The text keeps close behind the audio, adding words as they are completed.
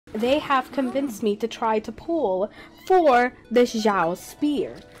they have convinced me to try to pull for this Zhao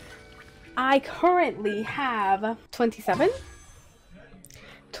spear. I currently have 27?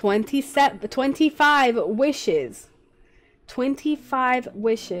 27, 25 wishes. 25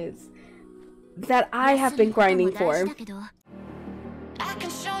 wishes that I have been grinding for. I can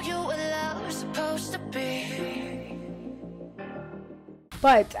show you what love's supposed to be.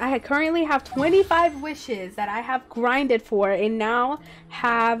 But I currently have 25 wishes that I have grinded for, and now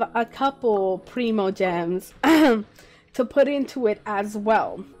have a couple primo gems to put into it as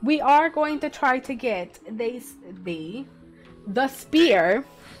well. We are going to try to get the spear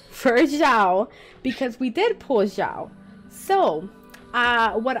for Zhao, because we did pull Zhao. So,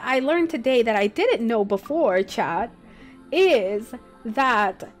 what I learned today that I didn't know before, chat, is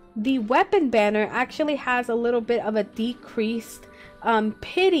that the weapon banner actually has a little bit of a decreased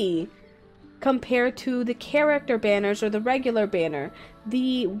pity compared to the character banners or the regular banner.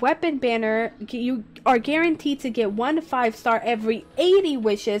 The weapon banner, you are guaranteed to get 1 5-star every 80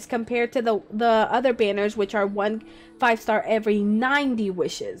 wishes, compared to the other banners, which are 1 5-star every 90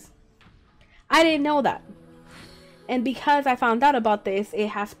 wishes. I didn't know that. And because I found out about this, it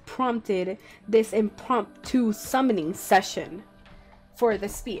has prompted this impromptu summoning session for the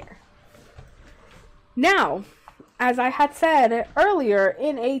spear. Now, as I had said earlier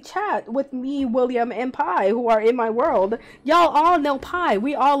in a chat with me, William, and Pi, who are in my world, y'all all know Pi.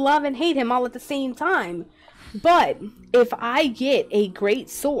 We all love and hate him all at the same time. But if I get a great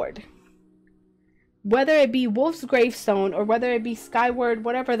sword, whether it be Wolf's Gravestone or whether it be Skyward,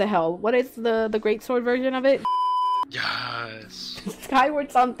 whatever the hell, what is the great sword version of it? Yes.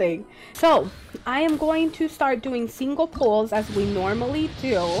 Skyward something. So, I am going to start doing single pulls as we normally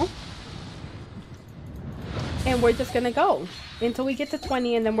do. And we're just gonna go until we get to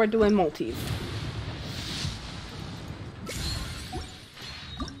 20, and then we're doing multis.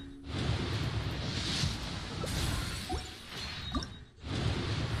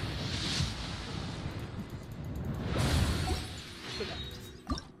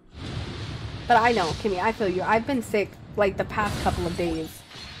 But I know, Kimmy, I feel you. I've been sick like the past couple of days.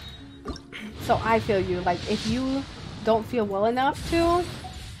 So I feel you. Like, if you don't feel well enough to,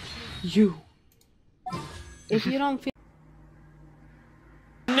 if you don't feel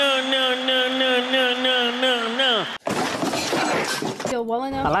No. feel well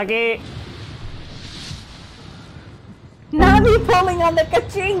enough, I like it. not me pulling on the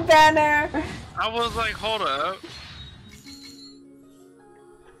ka-ching banner. I was like, hold up.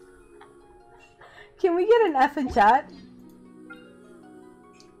 Can we get an F in chat?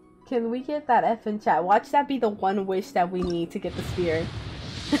 Can we get that F in chat? Watch that be the one wish that we need to get the spear.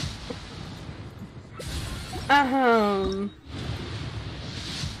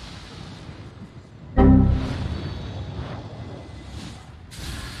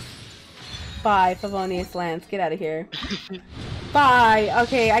 Bye, Favonius Lands. Get out of here. Bye.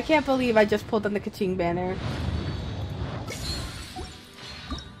 Okay, I can't believe I just pulled on the ka-ching banner.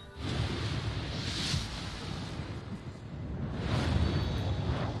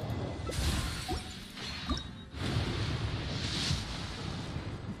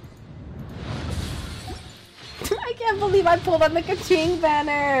 I can't believe I pulled on the ka-ching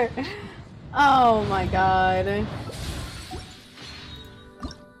banner. Oh my god.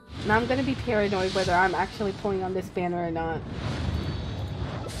 Now I'm gonna be paranoid whether I'm actually pulling on this banner or not.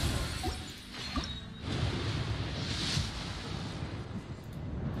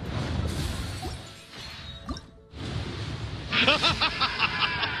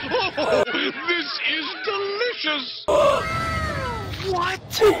 Oh, this is delicious! What?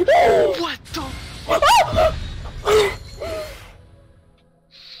 What the?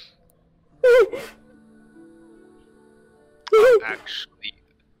 I'm actually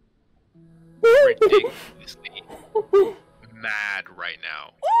ridiculously mad right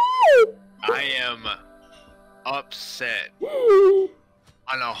now. I am upset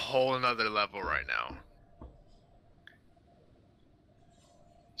on a whole nother level right now.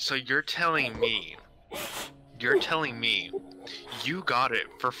 So you're telling me you got it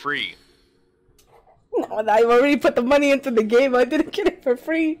for free? No, I've already put the money into the game. I didn't get it for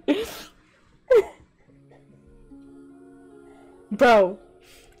free. Bro.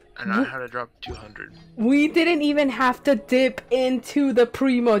 And I had to drop 200. We didn't even have to dip into the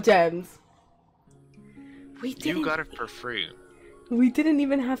primo gems. You got it for free. We didn't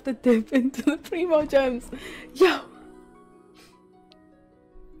even have to dip into the primo gems. Yo.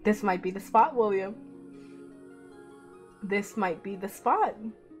 This might be the spot, William. This might be the spot.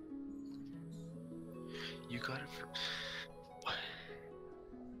 You got it for...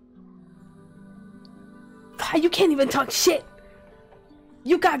 God, you can't even talk shit.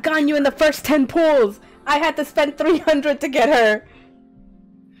 You got Ganyu in the first 10 pulls. I had to spend 300 to get her.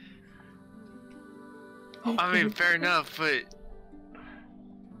 I mean, fair enough, but...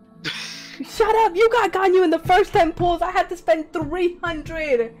 Shut up! You got Ganyu in the first 10 pulls. I had to spend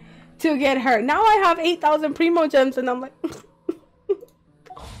 300 to get her. Now I have 8,000 Primo Gems and I'm like...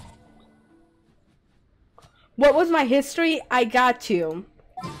 What was my history? I got you.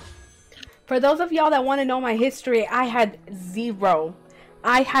 For those of y'all that want to know my history, I had 0.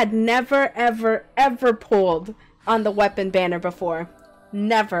 I had never, ever, ever pulled on the weapon banner before.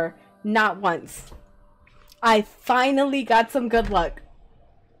 Never. Not once. I finally got some good luck.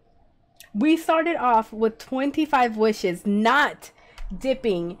 We started off with 25 wishes, not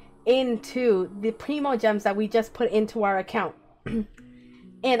dipping into the Primo Gems that we just put into our account.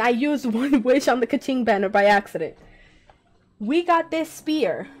 And I used 1 wish on the Kaching banner by accident. We got this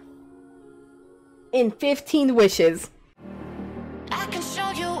spear in 15 wishes. I can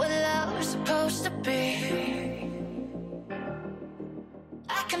show you what love's supposed to be.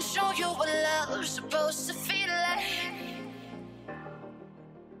 I can show you what love's supposed to feel.